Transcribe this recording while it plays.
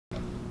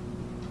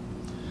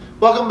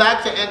Welcome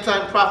back to End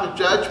Time Prophet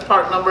Judge,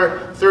 part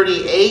number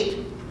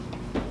 38.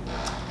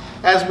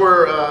 As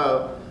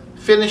we're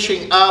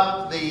finishing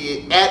up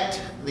the Et,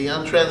 the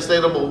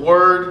untranslatable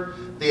word,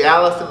 the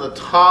Aleph and the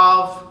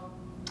Tav,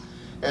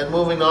 and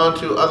moving on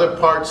to other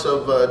parts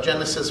of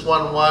Genesis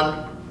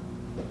 1:1,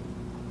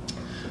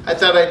 I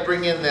thought I'd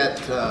bring in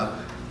that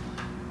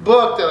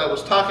book that I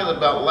was talking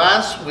about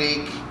last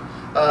week.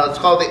 It's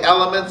called The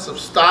Elements of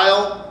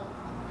Style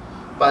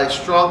by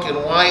Strunk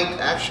and White.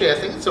 Actually, I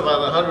think it's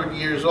about 100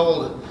 years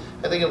old.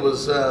 I think it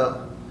was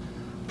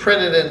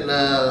printed in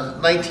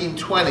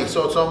 1920,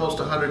 so it's almost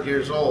 100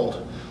 years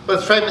old. But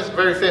it's famous,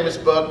 very famous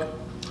book.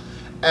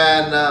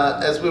 And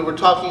as we were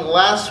talking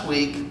last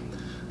week,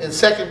 in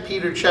 2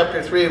 Peter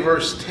chapter 3,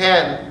 verse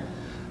 10,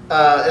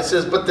 it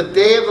says, "But the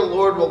day of the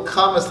Lord will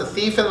come as the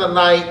thief in the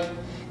night,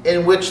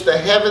 in which the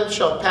heavens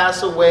shall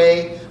pass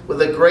away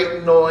with a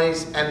great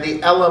noise, and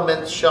the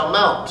elements shall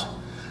melt."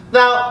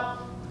 Now,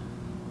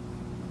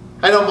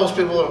 I know most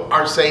people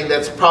are saying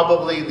that's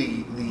probably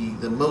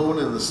the moon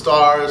and the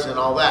stars and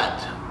all that.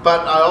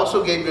 But I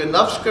also gave you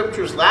enough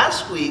scriptures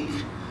last week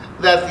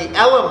that the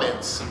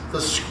elements,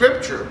 the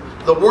scripture,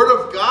 the Word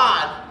of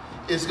God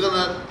is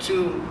going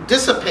to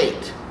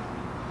dissipate,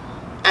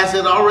 as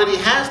it already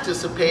has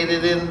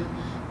dissipated in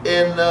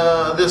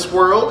this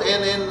world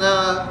and in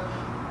the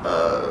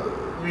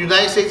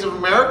United States of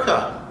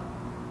America.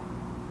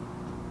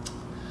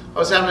 I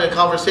was having a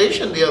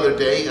conversation the other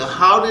day.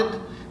 How did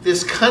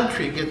this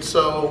country get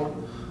so,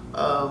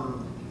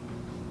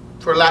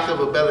 for lack of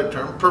a better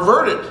term,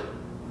 perverted,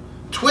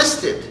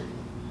 twisted?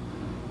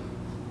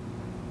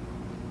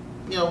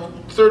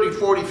 30,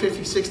 40,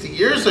 50, 60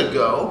 years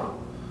ago,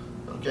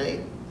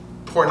 okay,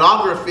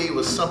 pornography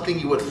was something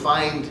you would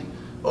find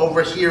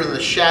over here in the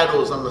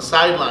shadows on the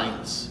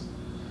sidelines.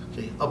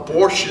 Okay,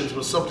 abortions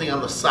was something on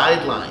the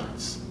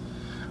sidelines.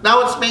 Now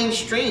it's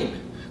mainstream.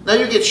 Now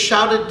you get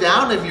shouted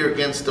down if you're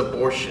against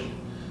abortion.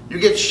 You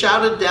get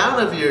shouted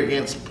down if you're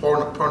against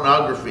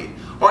pornography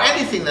or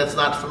anything that's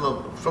not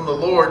from the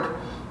Lord.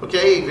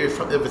 Okay, if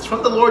it's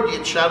from the Lord, you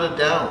get shouted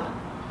down.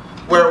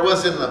 Where it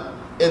was in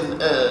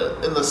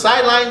the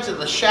sidelines, in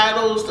the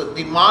shadows, the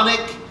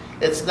demonic,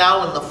 it's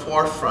now in the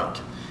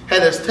forefront.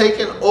 It has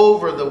taken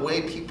over the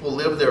way people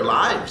live their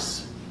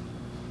lives.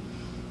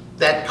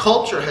 That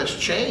culture has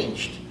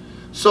changed.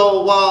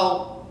 So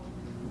while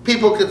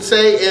people could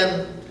say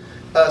in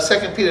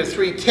 2 Peter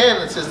 3:10,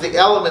 it says, "The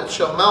elements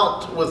shall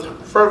melt with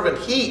fervent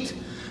heat."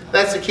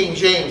 That's the King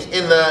James.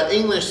 In the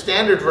English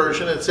Standard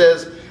Version, it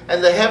says,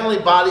 "And the heavenly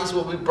bodies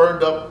will be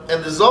burned up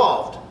and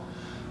dissolved."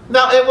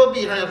 Now, it will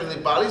be heavenly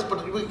bodies,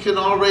 but we can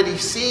already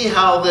see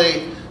how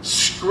the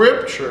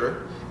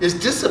scripture is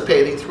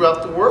dissipating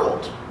throughout the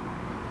world.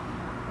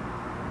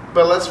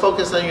 But let's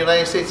focus on the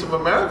United States of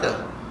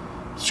America.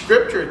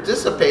 Scripture is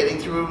dissipating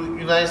through the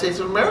United States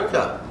of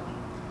America.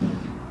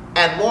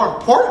 And more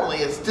importantly,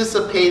 it's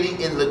dissipating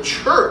in the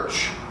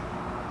church.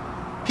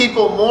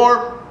 People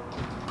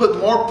put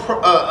more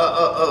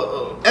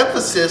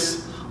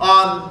emphasis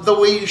on the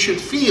way you should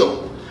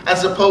feel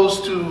as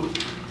opposed to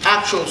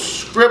actual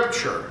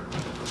scripture.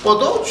 Well,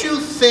 don't you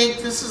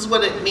think this is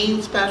what it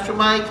means, Pastor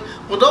Mike?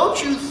 Well,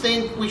 don't you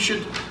think we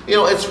should,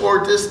 it's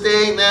for this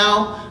day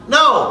now?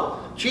 No.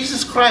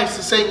 Jesus Christ is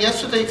the same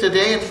yesterday,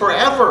 today, and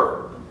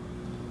forever.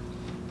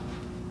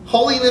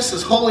 Holiness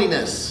is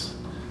holiness.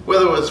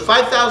 Whether it was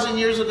 5,000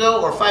 years ago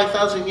or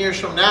 5,000 years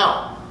from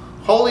now.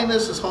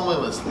 Holiness is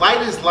holiness.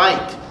 Light is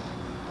light.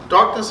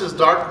 Darkness is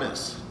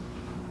darkness.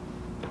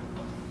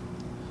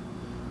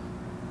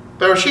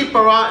 Bereshit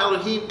bara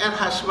Elohim et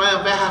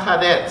hashamayim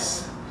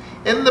v'haaretz.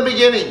 In the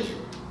beginning.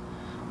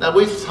 Now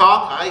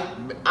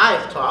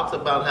I've talked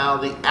about how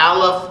the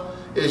Aleph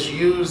is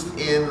used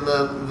in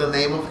the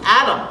name of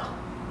Adam.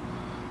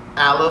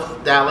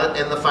 Aleph,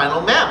 Dalet, and the final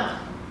Mem.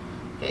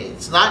 Okay,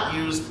 it's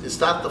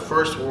not the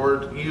first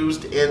word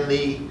used in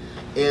the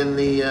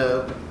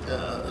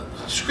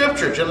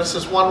scripture,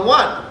 Genesis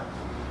 1:1.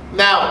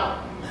 Now,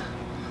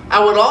 I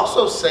would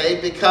also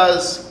say,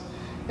 because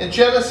in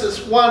Genesis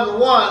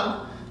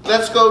 1:1,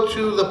 let's go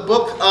to the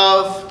book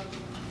of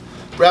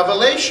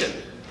Revelation.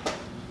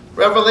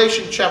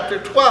 Revelation chapter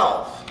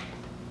 12.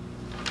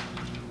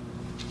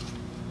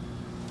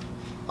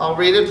 I'll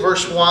read it,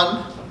 verse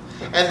 1.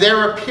 "And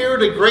there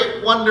appeared a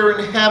great wonder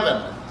in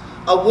heaven,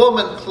 a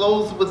woman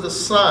clothed with the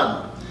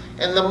sun,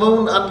 and the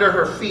moon under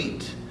her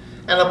feet,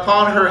 and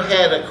upon her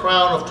head a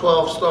crown of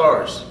 12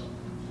 stars.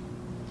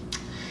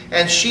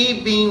 And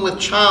she, being with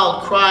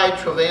child, cried,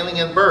 travailing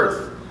in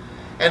birth,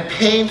 and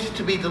pained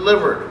to be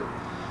delivered."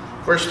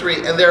 Verse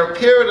 3, "And there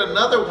appeared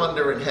another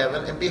wonder in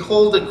heaven, and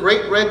behold, a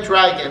great red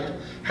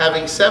dragon,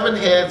 having 7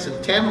 heads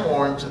and 10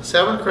 horns, and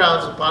 7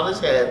 crowns upon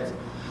his head,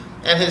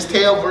 and his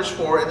tail," verse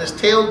 4, "and his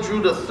tail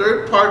drew the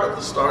 3rd part of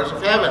the stars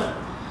of heaven,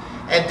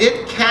 and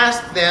did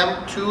cast them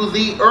to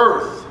the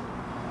earth.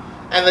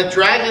 And the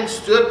dragon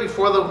stood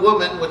before the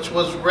woman which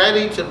was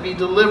ready to be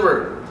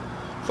delivered,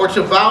 for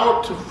to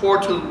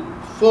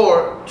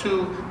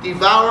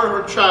devour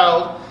her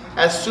child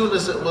as soon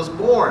as it was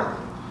born.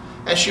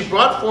 And she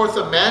brought forth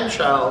a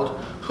man-child,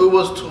 who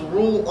was to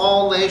rule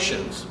all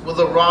nations with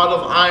a rod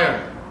of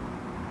iron.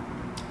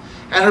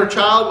 And her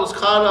child was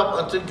caught up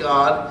unto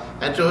God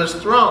and to his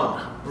throne.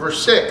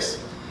 Verse 6.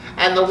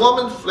 And the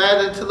woman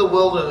fled into the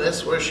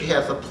wilderness, where she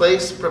hath a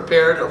place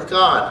prepared of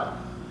God,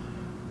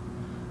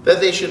 that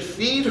they should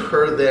feed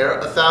her there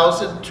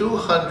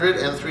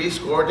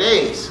 1,260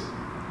 days.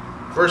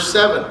 Verse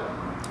 7.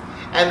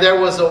 And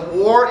there was a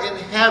war in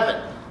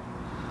heaven.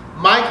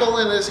 Michael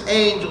and his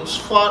angels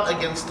fought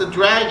against the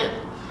dragon,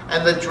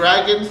 and the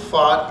dragon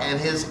fought and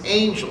his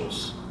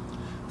angels.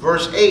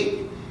 Verse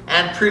 8.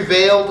 And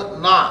prevailed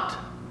not,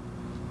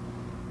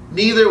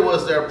 neither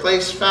was their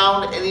place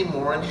found any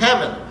more in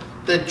heaven.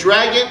 The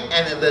dragon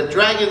and the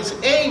dragon's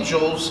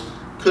angels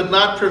could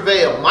not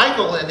prevail.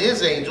 Michael and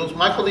his angels,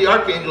 Michael the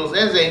archangel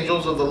and his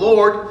angels of the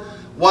Lord,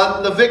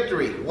 won the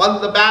victory,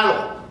 won the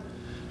battle.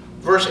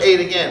 Verse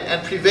 8 again.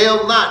 And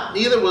prevailed not,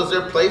 neither was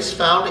their place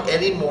found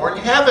any more in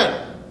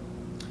heaven.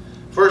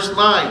 Verse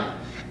 9.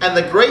 And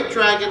the great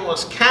dragon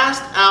was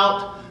cast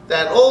out,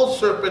 that old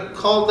serpent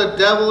called the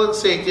devil and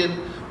Satan,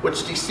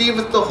 which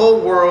deceiveth the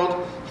whole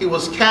world. He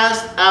was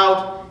cast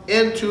out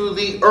into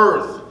the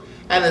earth,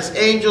 and his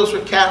angels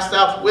were cast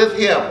out with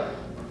him.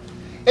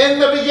 In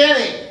the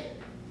beginning,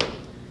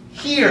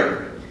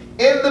 here,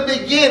 in the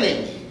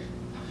beginning,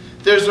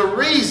 there's a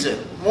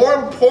reason. More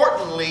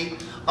importantly,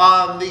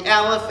 on the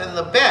Aleph and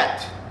the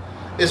Bet,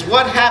 is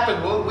what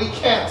happened, what we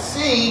can't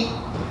see,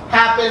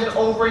 happened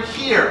over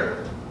here.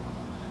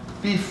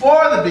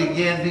 Before the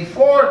begin,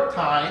 before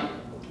time,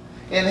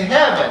 in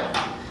heaven.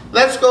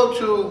 Let's go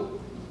to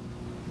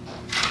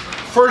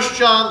 1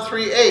 John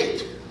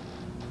 3:8.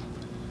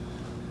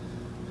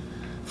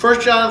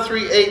 1 John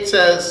 3:8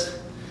 says,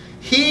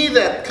 He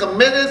that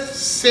committeth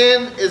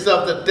sin is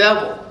of the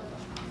devil,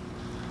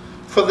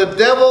 for the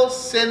devil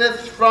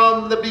sinneth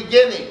from the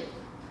beginning.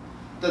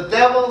 The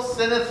devil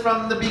sinneth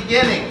from the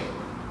beginning.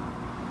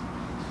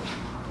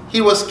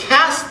 He was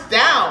cast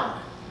down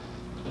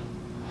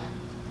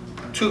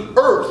to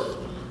earth.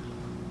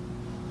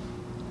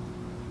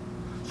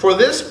 For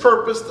this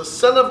purpose the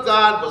Son of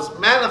God was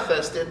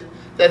manifested,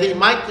 that he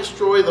might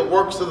destroy the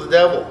works of the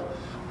devil.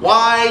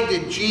 Why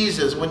did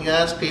Jesus, when you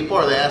ask people,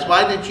 or they ask,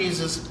 why did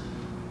Jesus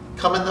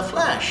come in the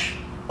flesh?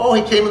 Oh,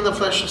 he came in the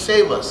flesh to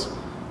save us.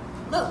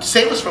 No,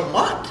 save us from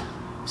what?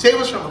 Save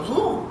us from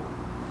who?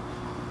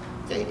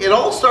 Okay, it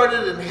all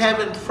started in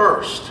heaven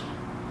first.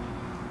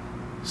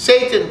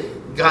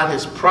 Satan got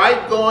his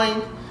pride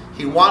going.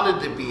 He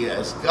wanted to be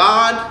as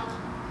God.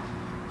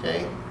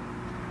 Okay.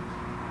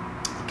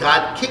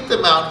 God kicked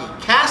him out.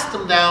 He cast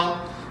him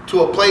down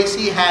to a place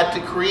he had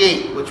to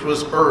create, which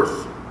was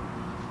earth.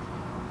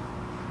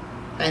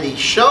 And he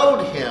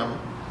showed him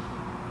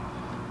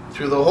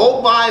through the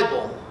whole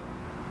Bible.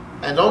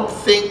 And don't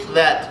think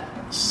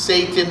that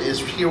Satan is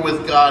here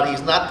with God.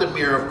 He's not the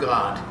mirror of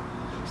God.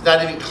 He's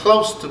not even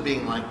close to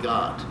being like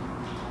God.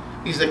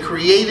 He's a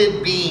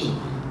created being.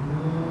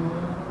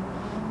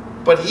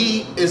 But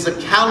he is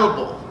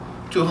accountable.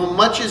 To whom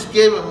much is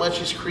given,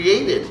 much is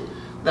created.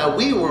 Now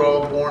we were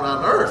all born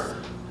on earth.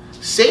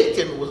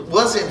 Satan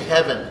was in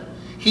heaven.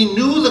 He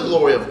knew the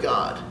glory of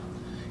God.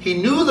 He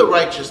knew the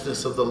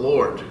righteousness of the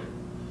Lord.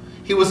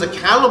 He was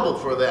accountable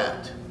for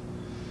that.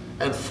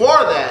 And for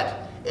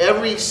that,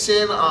 every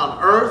sin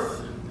on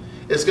earth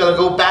is going to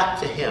go back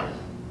to him.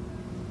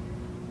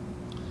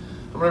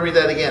 I'm going to read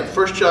that again.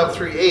 1 John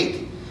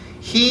 3:8.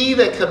 He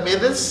that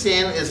committeth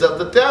sin is of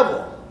the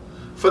devil,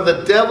 for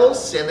the devil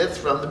sinneth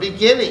from the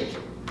beginning.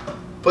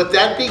 But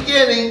that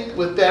beginning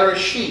with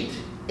Bereshit,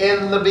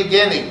 in the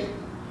beginning.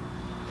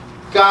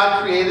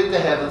 God created the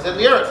heavens and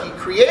the earth. He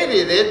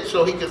created it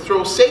so he could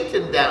throw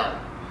Satan down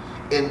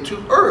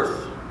into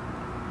earth.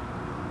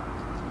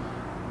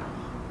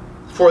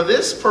 For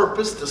this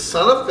purpose, the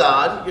Son of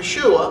God,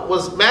 Yeshua,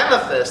 was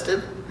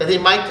manifested that he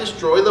might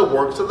destroy the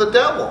works of the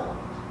devil.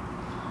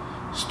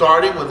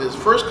 Starting with his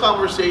first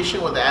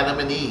conversation with Adam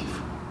and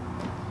Eve.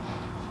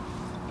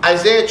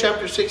 Isaiah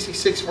chapter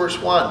 66, verse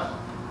 1.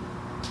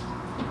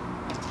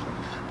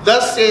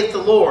 Thus saith the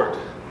Lord,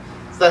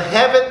 the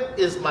heaven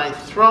is my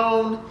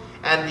throne,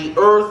 and the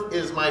earth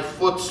is my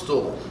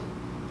footstool.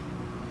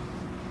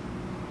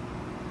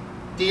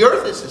 The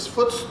earth is his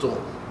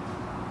footstool.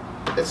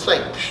 It's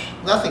like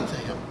nothing to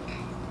him.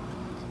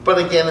 But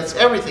again, it's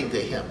everything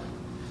to him.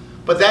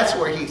 But that's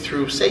where he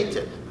threw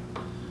Satan.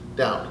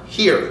 Down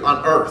here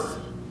on earth.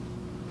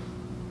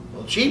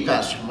 Well, gee,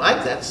 Pastor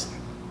Mike, that's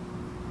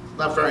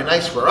not very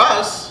nice for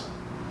us.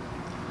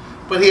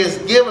 But he has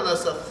given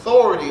us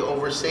authority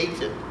over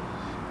Satan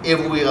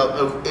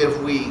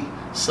if we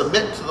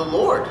submit to the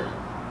Lord.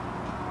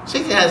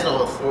 Satan has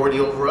no authority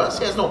over us.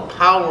 He has no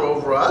power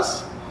over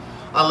us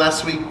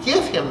unless we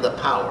give him the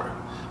power,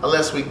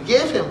 unless we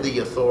give him the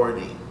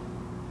authority.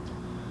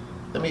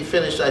 Let me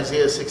finish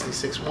Isaiah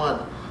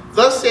 66:1.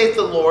 Thus saith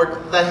the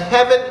Lord, the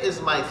heaven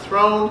is my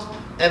throne,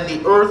 and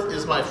the earth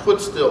is my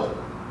footstool.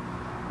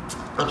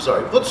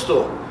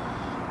 Footstool.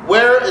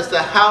 Where is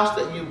the house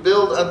that you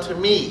build unto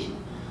me?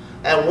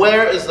 And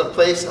where is the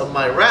place of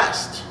my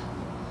rest?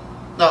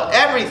 Now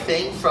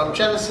everything from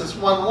Genesis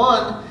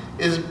 1:1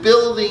 is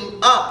building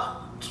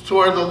up to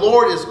where the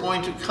Lord is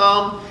going to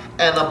come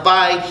and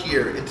abide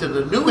here into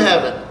the new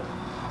heaven,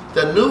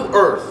 the new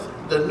earth,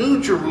 the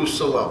new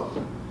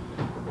Jerusalem,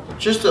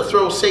 just to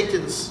throw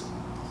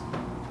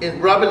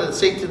rub it in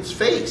Satan's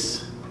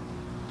face.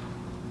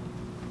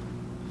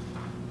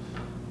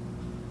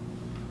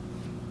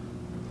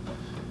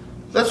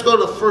 Let's go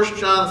to 1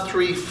 John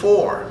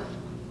 3:4.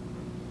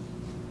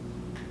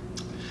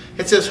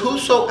 It says,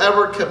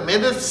 whosoever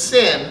committeth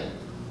sin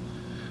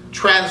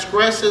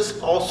transgresses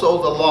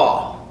also the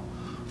law,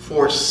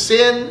 for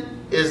sin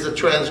is the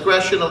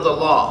transgression of the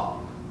law.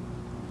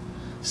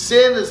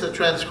 Sin is the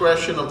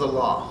transgression of the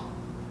law.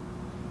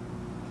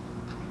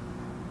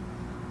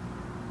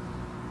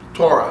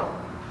 Torah.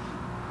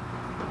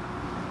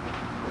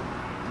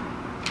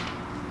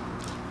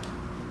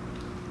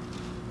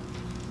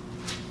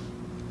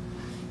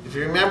 If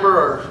you remember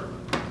our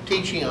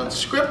teaching on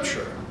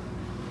Scripture,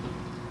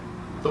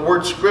 the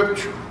word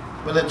Scripture,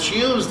 when it's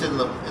used in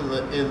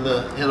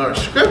our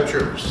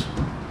Scriptures,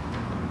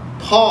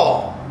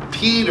 Paul,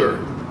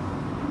 Peter,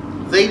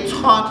 they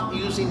taught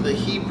using the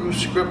Hebrew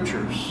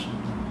Scriptures.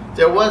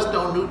 There was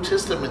no New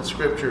Testament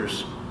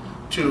Scriptures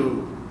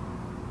to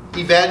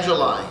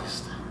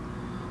evangelize.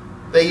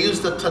 They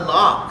used the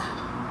Tanakh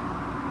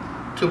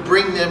to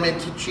bring them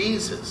into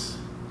Jesus.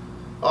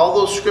 All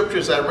those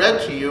scriptures I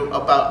read to you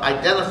about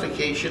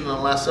identification in the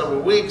last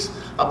several weeks,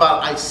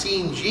 about I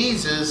seen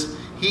Jesus,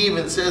 he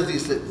even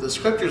says the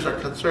scriptures are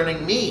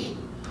concerning me.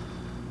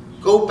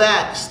 Go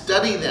back,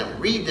 study them,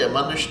 read them,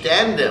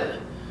 understand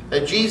them.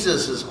 That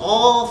Jesus is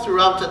all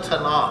throughout the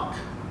Tanakh.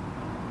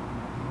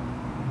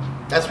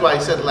 That's why I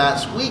said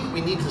last week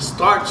we need to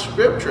start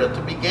scripture at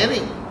the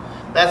beginning.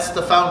 That's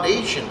the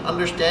foundation,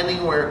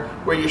 understanding where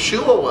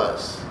Yeshua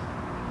was.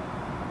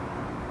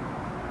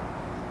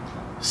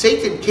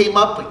 Satan came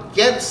up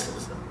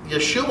against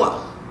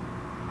Yeshua.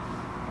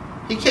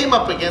 He came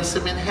up against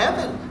him in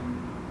heaven.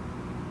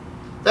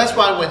 That's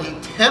why when he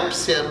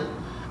tempts him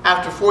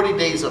after 40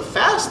 days of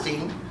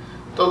fasting,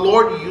 the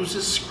Lord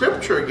uses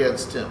scripture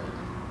against him.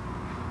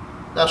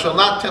 Thou shalt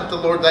not tempt the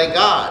Lord thy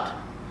God.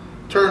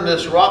 Turn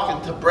this rock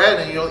into bread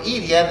and you'll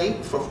eat. He hadn't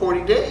eaten for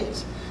 40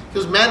 days.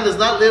 Because man does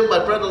not live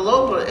by bread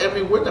alone, but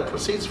every word that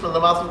proceeds from the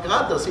mouth of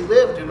God does he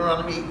live.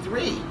 Deuteronomy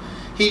 8:3.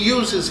 He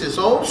uses his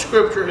own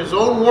scripture, his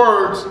own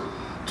words,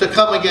 to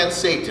come against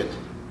Satan.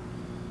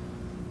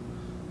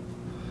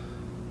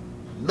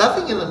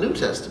 Nothing in the New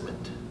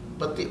Testament,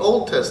 but the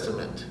Old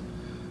Testament,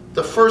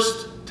 the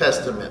First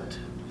Testament,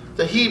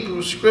 the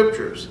Hebrew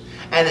Scriptures.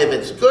 And if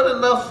it's good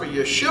enough for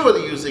Yeshua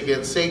to use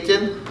against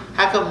Satan,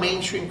 how come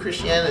mainstream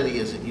Christianity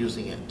isn't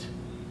using it?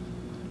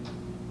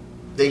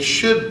 They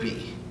should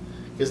be,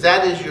 because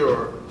that is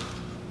your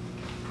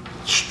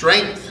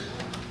strength.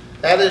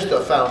 That is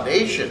the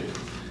foundation.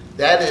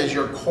 That is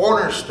your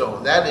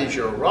cornerstone. That is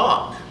your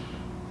rock.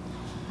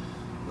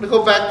 I'm going to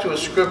go back to a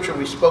scripture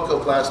we spoke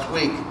of last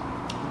week.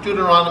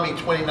 Deuteronomy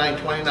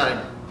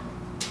 29:29.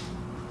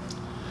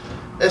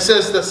 It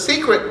says, the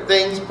secret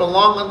things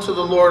belong unto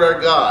the Lord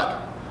our God,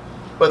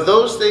 but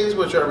those things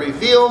which are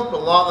revealed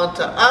belong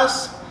unto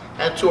us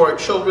and to our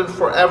children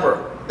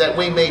forever, that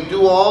we may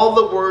do all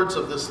the words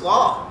of this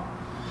law.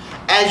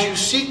 As you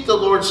seek the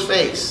Lord's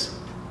face,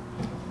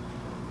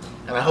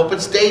 and I hope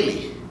it's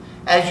daily,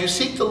 as you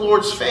seek the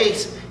Lord's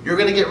face, you're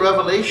going to get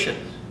revelation.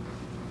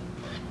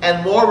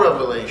 And more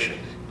revelation.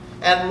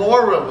 And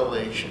more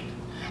revelation.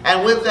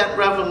 And with that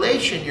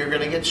revelation, you're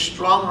going to get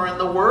stronger in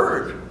the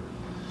Word.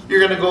 You're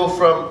going to go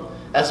from,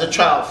 as a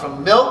child,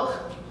 from milk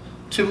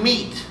to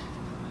meat.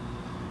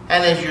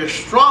 And as you're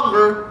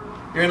stronger,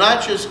 you're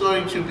not just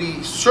going to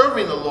be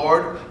serving the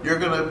Lord, you're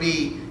going to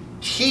be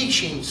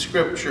teaching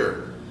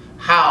Scripture.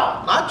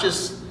 How? Not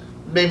just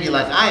maybe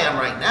like I am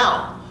right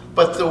now,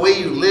 but the way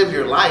you live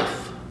your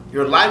life.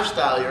 Your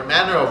lifestyle, your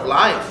manner of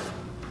life.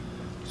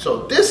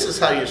 So this is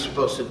how you're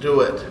supposed to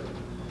do it.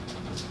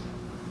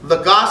 The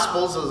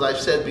Gospels, as I've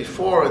said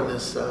before in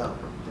this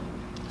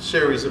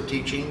series of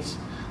teachings,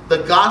 the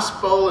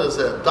Gospel is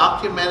a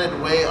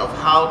documented way of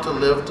how to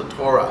live the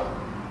Torah.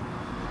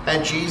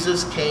 And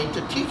Jesus came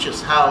to teach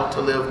us how to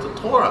live the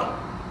Torah.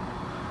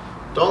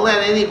 Don't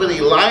let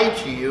anybody lie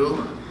to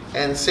you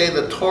and say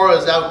the Torah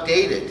is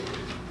outdated,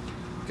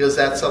 because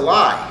that's a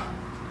lie.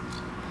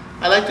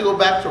 I'd like to go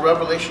back to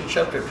Revelation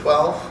chapter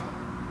 12.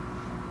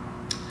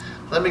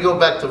 Let me go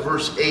back to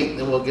verse 8, and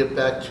then we'll get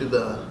back to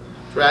the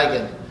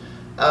dragon.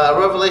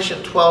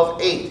 Revelation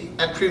 12:8.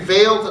 And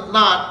prevailed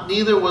not,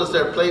 neither was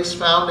their place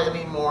found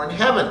any more in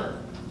heaven.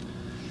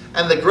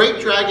 And the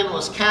great dragon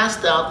was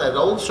cast out, that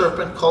old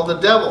serpent called the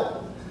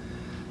devil,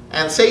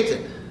 and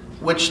Satan,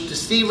 which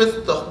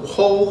deceiveth the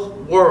whole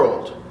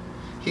world.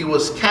 He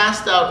was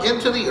cast out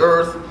into the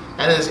earth,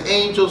 and his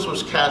angels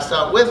was cast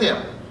out with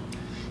him.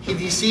 He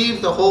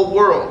deceived the whole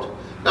world.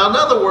 Now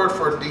another word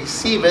for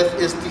deceiveth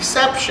is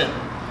deception.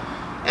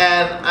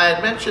 And I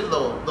had mentioned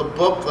the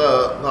book,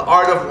 The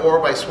Art of War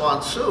by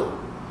Swan Tzu.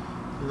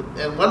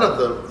 And one of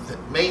the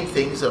main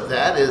things of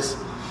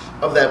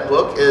that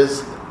book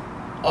is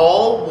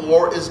all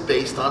war is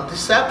based on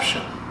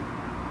deception.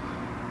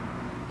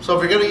 So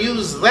if you're going to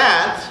use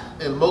that,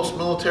 and most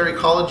military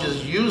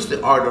colleges use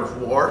the art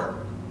of war,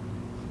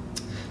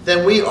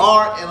 then we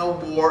are in a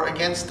war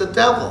against the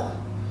devil.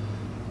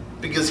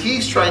 Because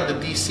he's trying to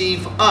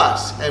deceive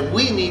us, and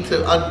we need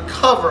to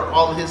uncover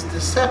all his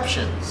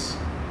deceptions.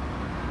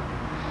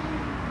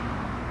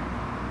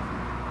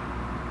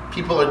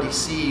 People are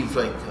deceived,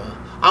 like,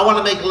 I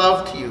want to make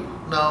love to you.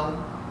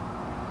 No.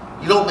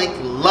 You don't make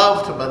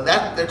love to them.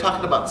 That, they're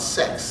talking about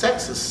sex.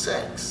 Sex is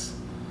sex.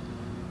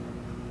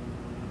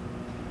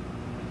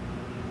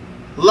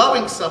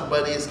 Loving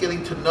somebody is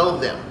getting to know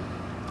them,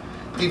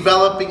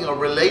 developing a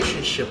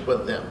relationship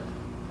with them.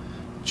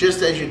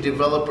 Just as you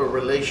develop a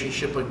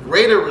relationship, a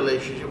greater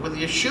relationship with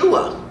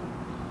Yeshua,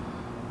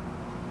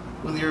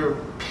 with your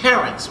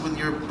parents, with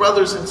your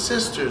brothers and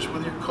sisters,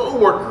 with your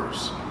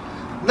co-workers.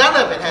 None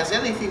of it has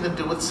anything to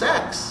do with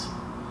sex.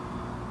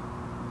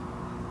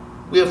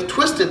 We have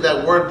twisted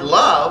that word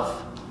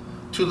love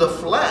to the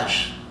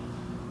flesh,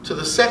 to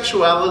the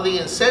sexuality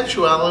and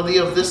sensuality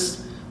of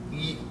this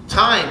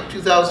time,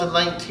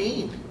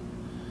 2019.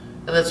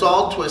 And it's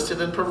all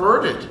twisted and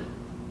perverted.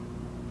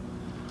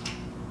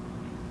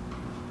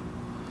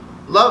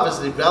 Love is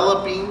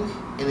developing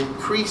and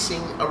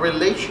increasing a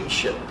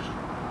relationship.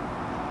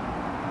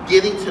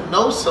 Getting to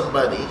know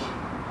somebody,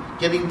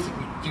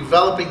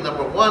 developing,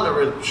 number one,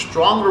 a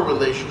stronger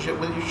relationship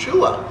with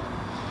Yeshua.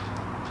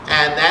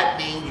 And that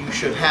means you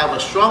should have a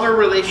stronger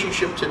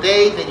relationship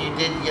today than you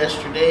did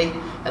yesterday,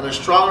 and a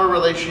stronger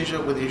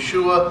relationship with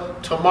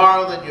Yeshua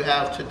tomorrow than you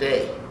have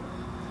today.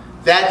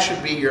 That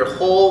should be your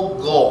whole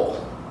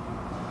goal.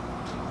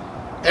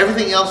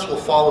 Everything else will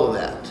follow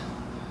that.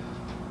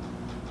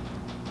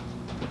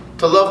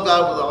 To love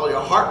God with all your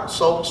heart,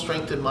 soul,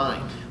 strength, and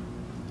mind.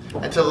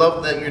 And to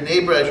love your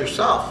neighbor as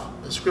yourself.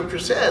 The scripture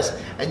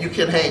says, and you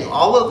can hang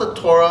all of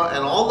the Torah and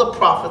all the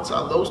prophets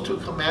on those two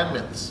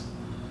commandments.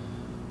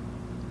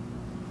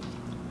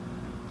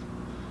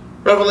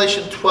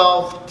 Revelation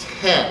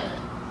 12:10.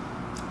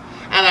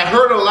 And I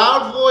heard a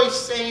loud voice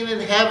saying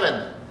in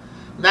heaven,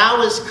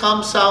 now is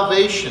come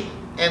salvation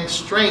and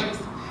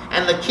strength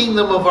and the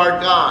kingdom of our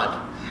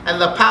God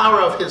and the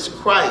power of his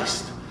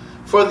Christ.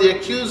 For the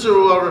accuser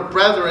of our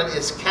brethren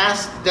is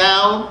cast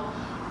down,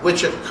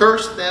 which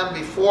accursed them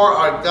before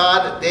our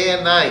God day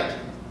and night.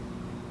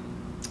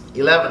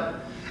 11.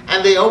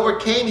 And they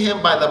overcame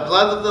him by the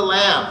blood of the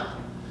Lamb,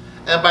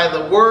 and by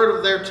the word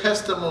of their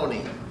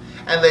testimony,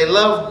 and they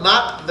loved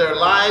not their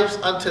lives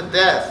unto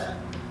death.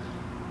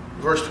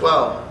 Verse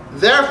 12.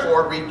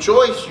 Therefore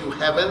rejoice, you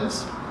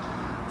heavens,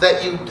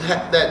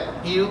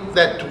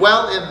 that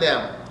dwell in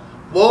them.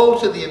 Woe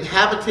to the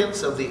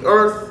inhabitants of the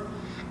earth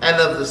and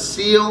of the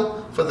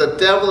seal, for the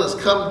devil is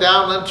come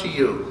down unto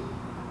you,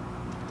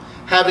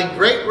 having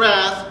great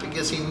wrath,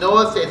 because he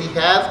knoweth that he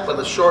hath but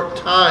a short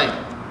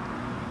time.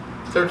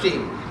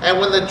 13. And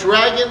when the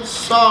dragon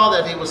saw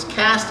that he was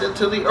cast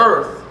into the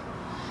earth,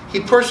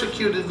 he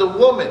persecuted the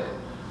woman,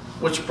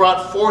 which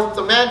brought forth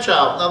the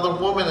man-child. Now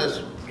the woman,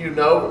 as you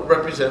know,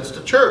 represents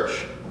the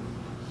church.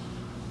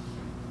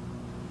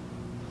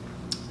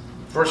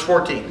 Verse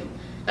 14.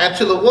 And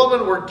to the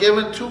woman were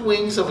given 2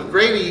 wings of a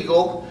great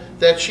eagle,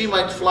 that she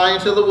might fly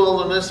into the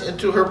wilderness,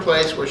 into her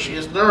place where she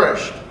is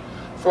nourished,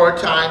 for a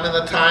time, and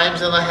the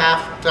times and a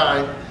half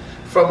time,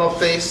 from the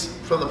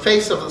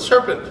face of the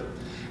serpent.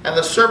 And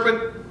the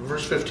serpent,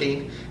 verse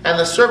 15, and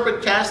the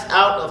serpent cast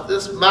out of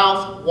this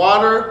mouth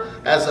water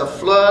as a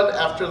flood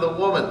after the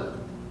woman,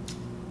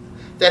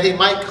 that he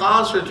might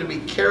cause her to be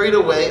carried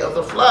away of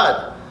the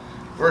flood.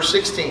 Verse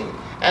 16,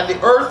 and the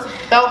earth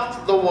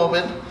helped the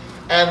woman,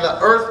 and the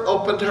earth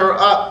opened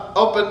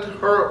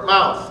her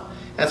mouth,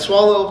 and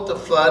swallowed up the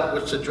flood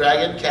which the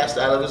dragon cast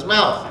out of his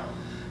mouth.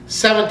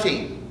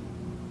 17.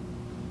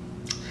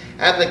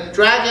 And the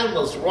dragon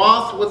was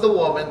wroth with the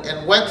woman,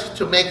 and went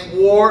to make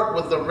war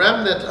with the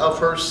remnant of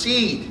her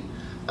seed.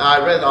 Now,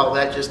 I read all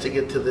that just to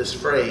get to this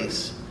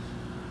phrase.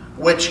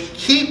 Which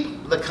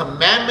keep the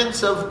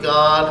commandments of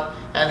God,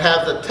 and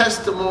have the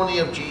testimony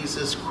of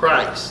Jesus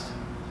Christ.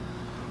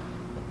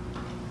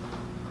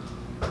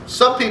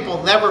 Some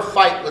people never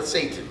fight with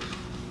Satan.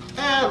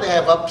 They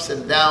have ups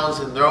and downs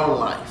in their own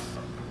life.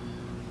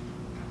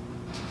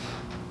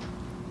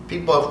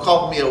 People have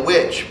called me a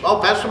witch. Oh,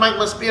 Pastor Mike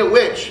must be a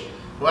witch.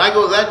 When I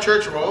go to that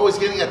church, we're always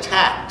getting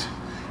attacked.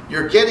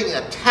 You're getting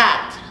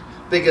attacked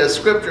because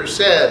Scripture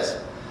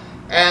says,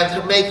 and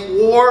to make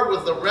war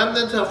with the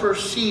remnant of her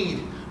seed,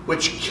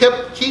 which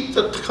keep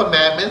the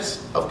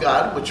commandments of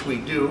God, which we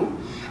do,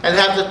 and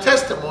have the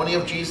testimony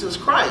of Jesus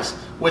Christ,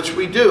 which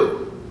we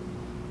do.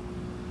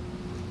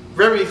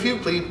 Very few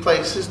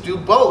places do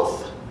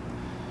both.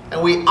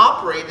 And we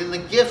operate in the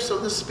gifts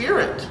of the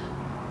Spirit.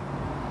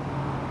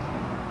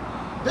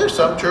 There's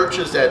some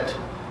churches that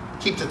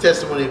keep the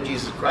testimony of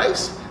Jesus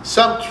Christ.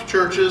 Some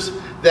churches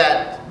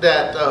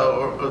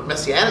or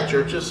Messianic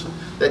churches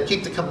that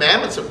keep the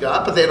commandments of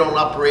God, but they don't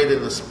operate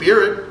in the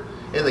Spirit,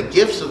 in the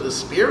gifts of the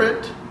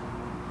Spirit.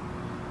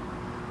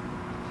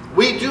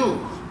 We do.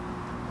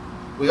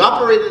 We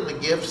operate in the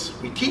gifts.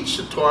 We teach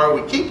the Torah.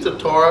 We keep the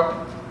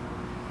Torah.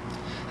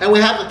 And we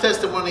have the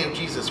testimony of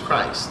Jesus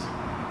Christ.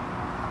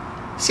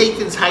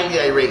 Satan's highly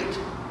irate.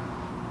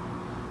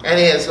 And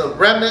he has a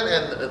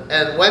remnant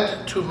and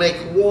went to make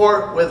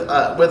war with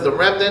the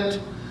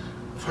remnant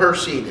of her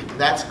seed.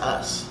 That's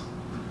us.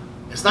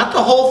 It's not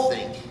the whole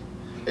thing.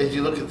 As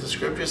you look at the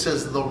scripture, it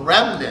says the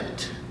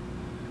remnant.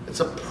 It's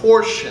a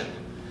portion.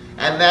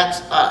 And that's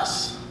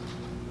us.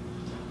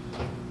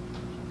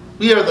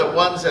 We are the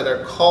ones that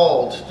are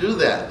called to do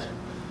that.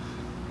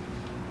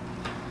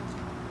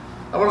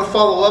 I want to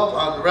follow up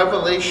on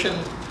Revelation.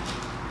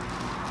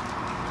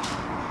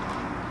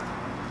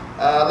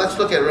 Let's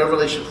look at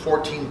Revelation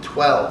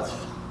 14:12.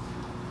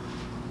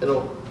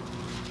 It'll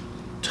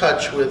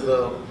touch with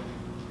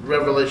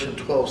Revelation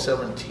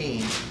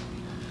 12:17.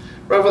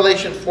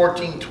 Revelation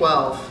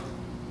 14:12.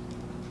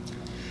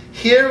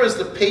 Here is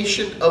the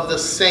patience of the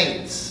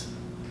saints.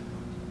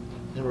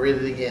 And read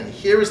it again.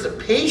 Here is the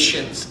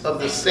patience of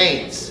the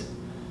saints.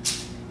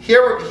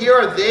 Here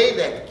are they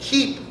that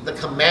keep the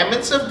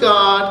commandments of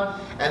God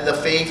and the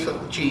faith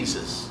of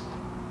Jesus.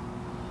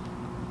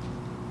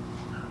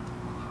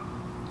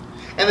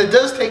 And it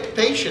does take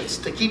patience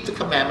to keep the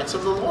commandments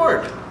of the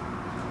Lord.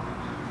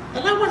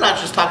 And then we're not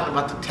just talking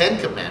about the 10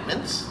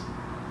 Commandments.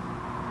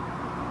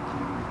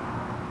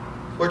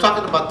 We're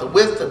talking about the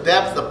width, the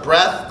depth, the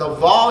breadth, the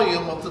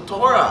volume of the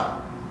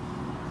Torah.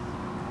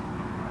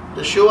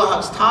 Yeshua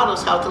has taught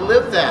us how to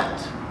live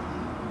that.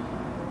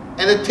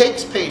 And it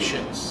takes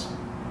patience.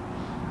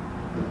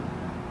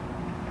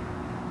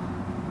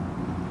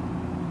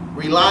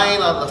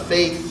 Relying on the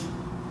faith,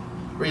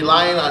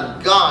 relying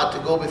on God to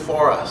go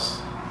before us.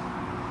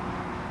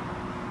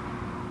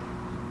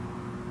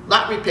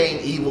 Not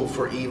repaying evil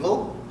for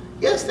evil.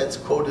 Yes, that's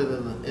quoted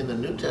in the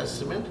New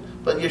Testament.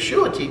 But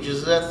Yeshua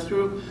teaches that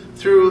through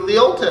the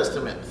Old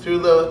Testament, through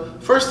the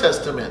First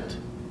Testament.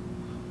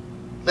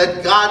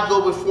 Let God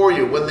go before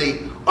you. When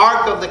the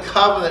Ark of the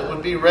Covenant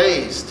would be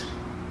raised,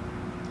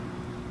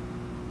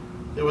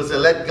 it was to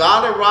let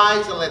God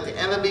arise and let the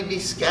enemy be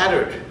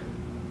scattered.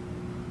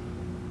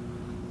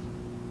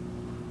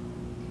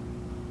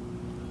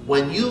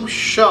 When you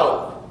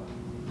show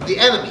the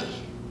enemy,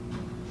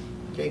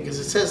 okay, because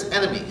it says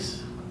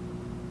enemies.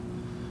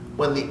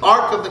 When the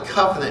Ark of the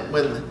Covenant,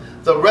 when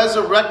the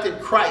resurrected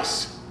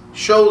Christ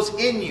shows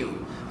in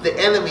you, the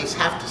enemies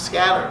have to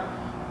scatter.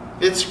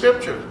 It's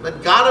scripture.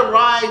 Let God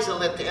arise and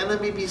let the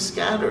enemy be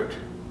scattered.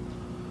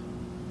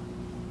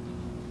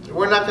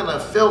 We're not going to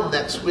film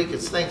next week.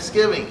 It's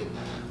Thanksgiving.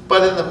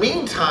 But in the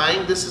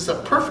meantime, this is a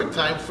perfect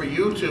time for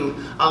you to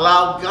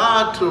allow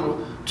God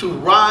to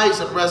rise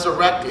and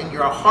resurrect in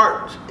your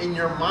heart, in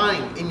your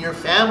mind, in your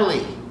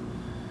family.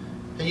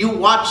 And you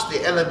watch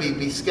the enemy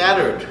be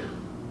scattered.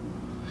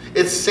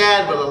 It's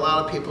sad, but a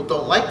lot of people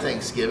don't like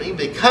Thanksgiving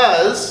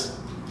because,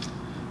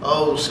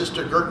 oh,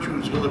 Sister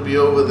Gertrude's going to be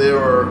over there,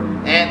 or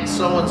Aunt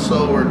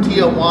so-and-so, or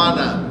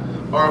Tijuana,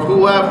 or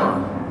whoever.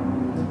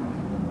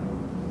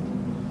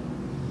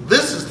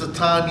 This is the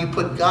time you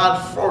put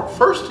God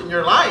first in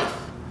your life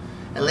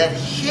and let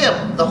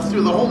Him,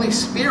 through the Holy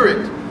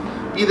Spirit,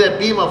 be that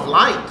beam of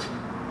light.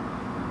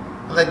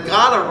 And let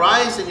God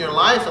arise in your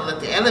life and let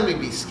the enemy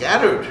be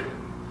scattered.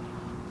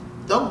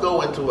 Don't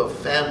go into a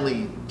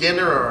family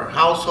dinner or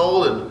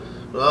household and,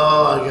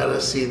 oh, I got to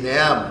see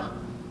them.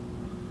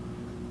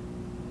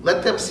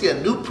 Let them see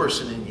a new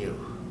person in you,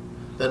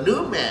 the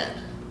new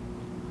man.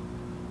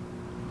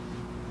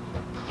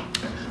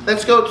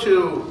 Let's go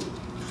to,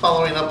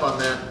 following up on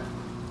that,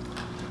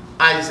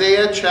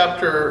 Isaiah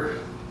chapter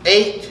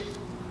 8.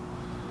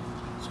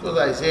 Let's go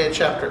to Isaiah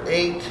chapter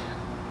 8.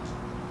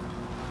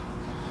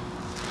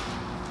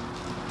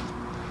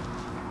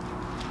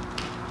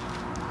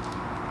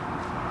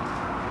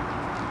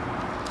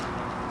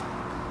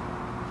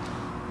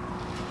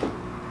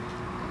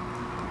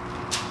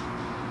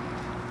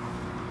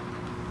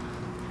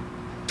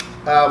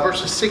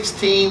 Verses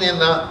 16, and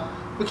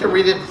we can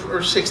read it,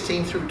 verse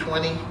 16 through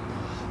 20.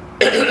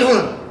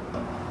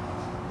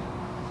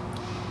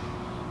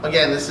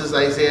 Again, this is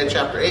Isaiah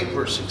chapter 8,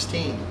 verse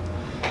 16.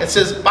 It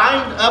says,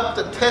 bind up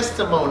the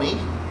testimony,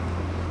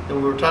 and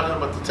we were talking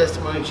about the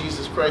testimony of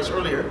Jesus Christ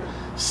earlier.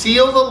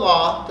 Seal the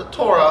law, the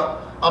Torah,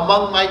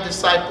 among my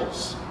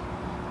disciples.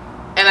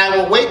 And I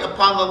will wait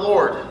upon the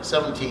Lord,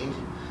 17,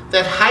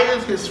 that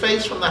hideth his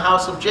face from the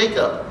house of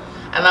Jacob,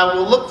 and I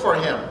will look for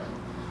him.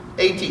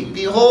 18.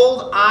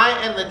 Behold, I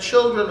and the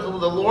children whom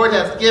the Lord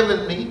hath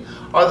given me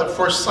are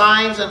for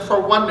signs and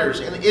for wonders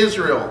in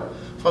Israel,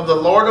 from the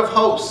Lord of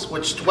hosts,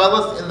 which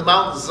dwelleth in the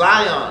Mount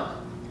Zion.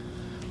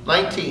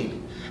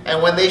 19.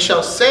 And when they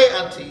shall say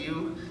unto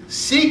you,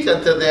 seek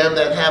unto them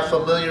that have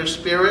familiar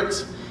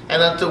spirits,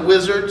 and unto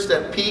wizards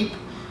that peep,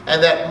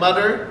 and that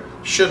mutter,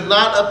 should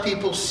not a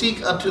people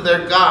seek unto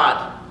their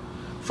God,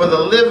 for the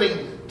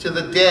living to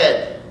the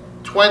dead.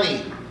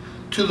 20.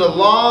 To the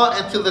law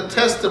and to the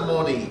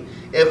testimony,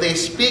 if they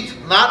speak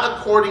not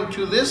according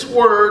to this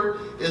word,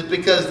 is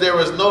because there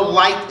is no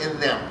light in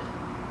them.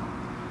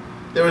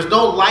 There is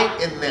no light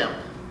in them.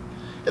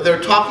 If they're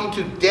talking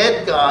to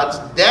dead gods,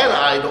 dead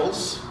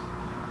idols,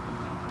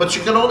 but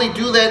you can only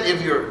do that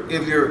if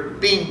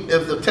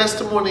the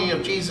testimony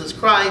of Jesus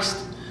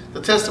Christ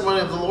The testimony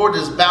of the Lord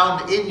is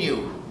bound in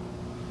you.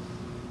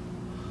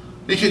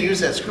 You can use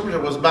that scripture.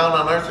 What's bound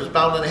on earth is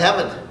bound in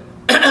heaven.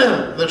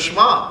 The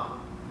Shema.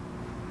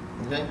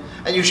 Okay?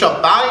 And you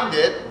shall bind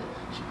it.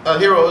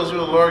 Hear, O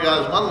Israel, the Lord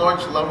God is one Lord.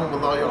 You shall love him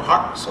with all your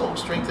heart, soul,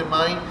 strength, and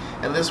mind.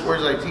 And this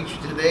words I teach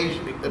you today, you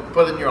should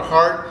put in your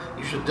heart.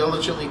 You should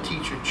diligently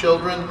teach your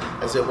children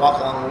as they walk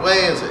along the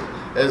way,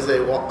 as they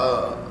walk,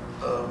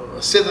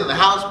 sit in the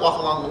house, walk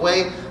along the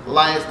way,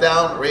 lie it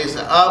down, raise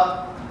it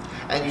up.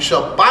 And you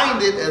shall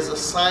bind it as a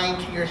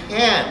sign to your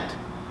hand.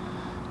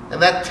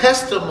 And that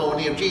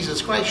testimony of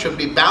Jesus Christ should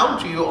be bound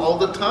to you all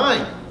the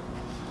time.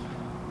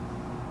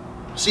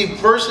 See,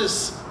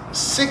 verses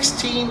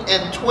 16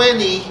 and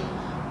 20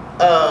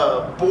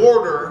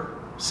 border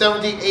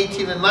 17,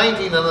 18, and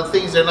 19 on the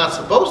things they're not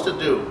supposed to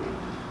do.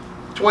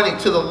 20,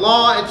 to the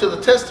law and to the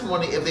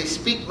testimony, if they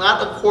speak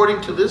not according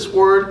to this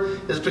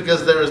word, is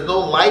because there is no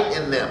light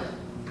in them.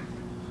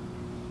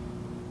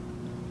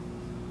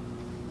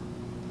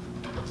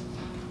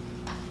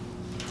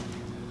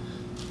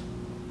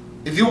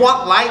 If you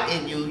want light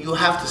in you, you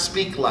have to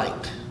speak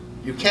light.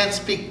 You can't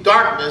speak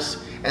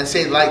darkness and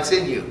say light's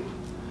in you.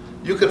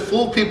 You could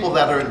fool people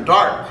that are in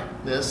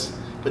darkness,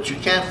 but you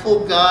can't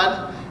fool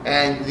God,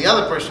 and the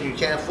other person you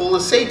can't fool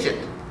is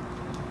Satan.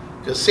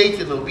 Because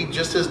Satan will be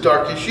just as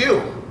dark as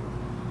you.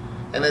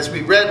 And as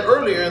we read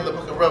earlier in the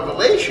book of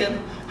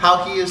Revelation,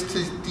 how he is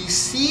to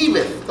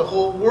deceiveth the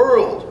whole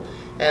world.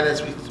 And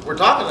as we're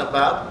talking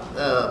about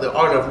the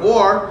art of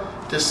war,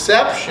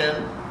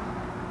 deception,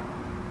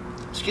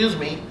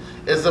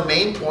 is the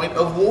main point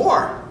of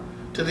war,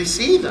 to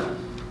deceive them.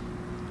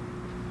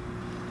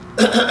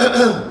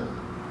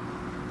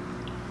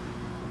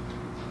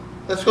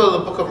 Let's go to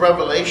the book of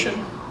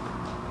Revelation.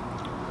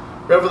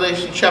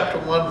 Revelation chapter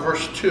 1,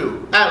 verse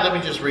 2. Let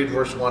me just read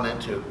verse 1 and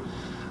 2.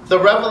 The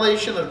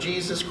revelation of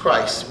Jesus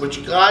Christ,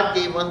 which God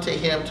gave unto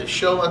him to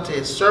show unto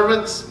his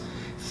servants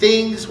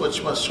things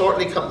which must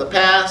shortly come to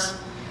pass.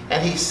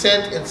 And he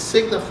sent and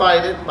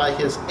signified it by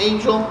his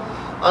angel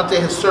unto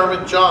his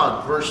servant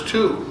John, verse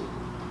 2.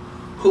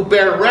 Who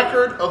bear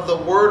record of the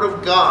word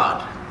of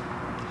God,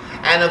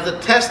 and of the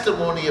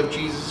testimony of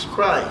Jesus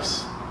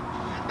Christ,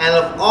 and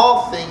of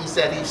all things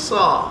that he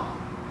saw.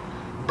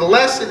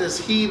 Blessed is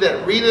he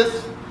that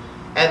readeth,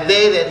 and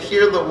they that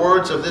hear the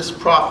words of this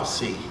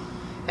prophecy,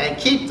 and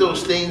keep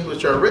those things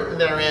which are written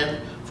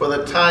therein, for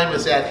the time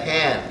is at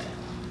hand.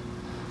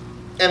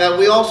 And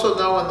we also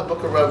know in the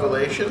book of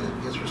Revelation,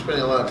 because we're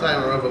spending a lot of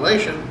time in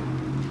Revelation,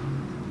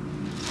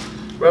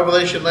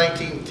 Revelation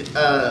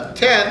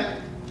 19:10.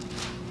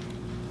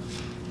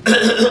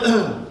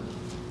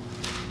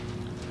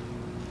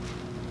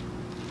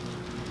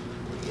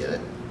 Get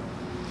it?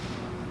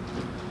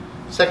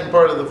 Second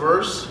part of the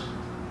verse.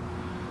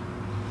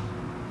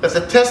 But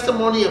the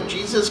testimony of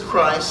Jesus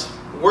Christ,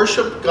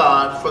 worship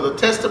God, for the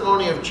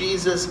testimony of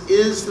Jesus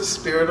is the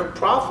spirit of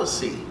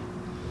prophecy.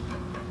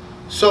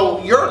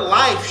 So your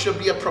life should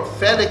be a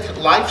prophetic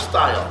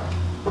lifestyle.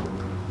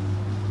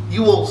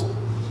 You will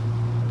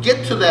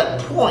get to that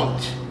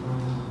point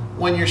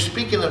when you're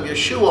speaking of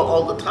Yeshua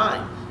all the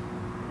time.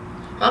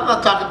 I'm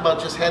not talking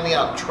about just handing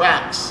out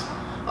tracts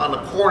on the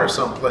corner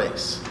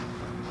someplace.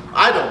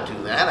 I don't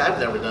do that. I've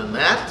never done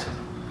that.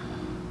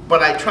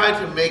 But I try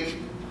to make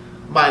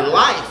my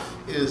life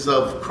is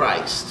of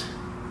Christ.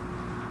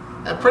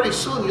 And pretty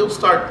soon you'll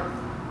start,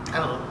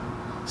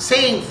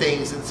 saying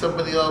things, and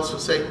somebody else will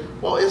say,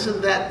 well,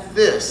 isn't that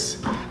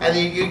this? And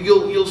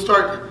you'll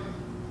start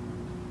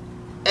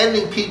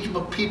ending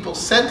people's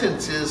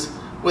sentences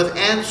with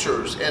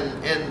answers,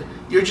 and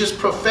you're just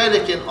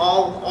prophetic in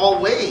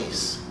all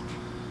ways.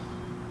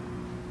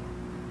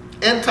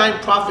 End-time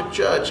prophet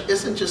judge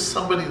isn't just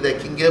somebody that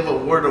can give a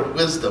word of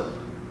wisdom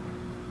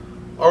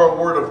or a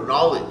word of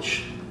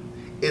knowledge.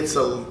 It's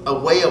a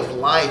way of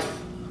life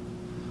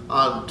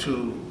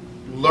to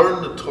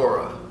learn the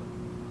Torah,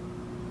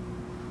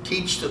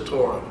 teach the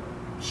Torah,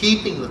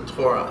 keeping the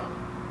Torah,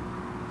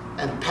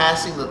 and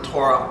passing the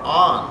Torah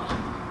on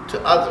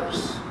to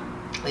others.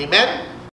 Amen?